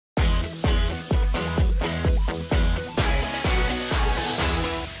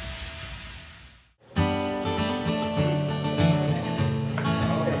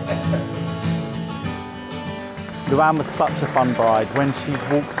LuAnn was such a fun bride. When she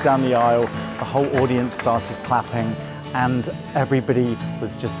walked down the aisle, the whole audience started clapping, and everybody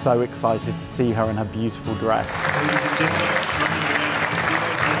was just so excited to see her in her beautiful dress.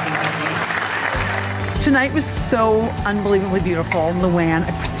 Tonight was so unbelievably beautiful. LuAnn,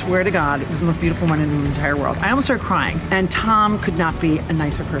 I swear to God, it was the most beautiful one in the entire world. I almost started crying, and Tom could not be a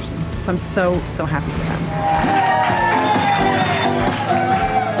nicer person. So I'm so happy for them.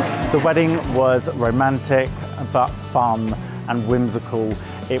 The wedding was romantic, but fun and whimsical.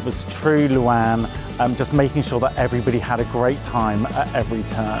 It was true LuAnn, just making sure that everybody had a great time at every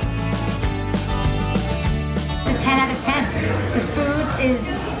turn. It's a 10 out of 10. The food is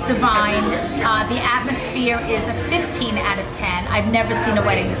divine. The atmosphere is a 15 out of 10. I've never seen a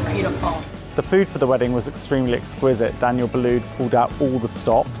wedding this beautiful. The food for the wedding was extremely exquisite. Daniel Boulud pulled out all the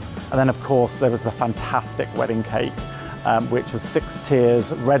stops. And then, of course, there was the fantastic wedding cake, which was 6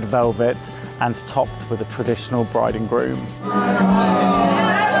 tiers, red velvet, and topped with a traditional bride and groom.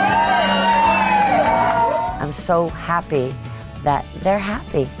 I'm so happy that they're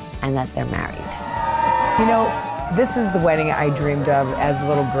happy and that they're married. You know, this is the wedding I dreamed of as a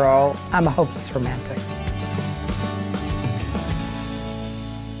little girl. I'm a hopeless romantic.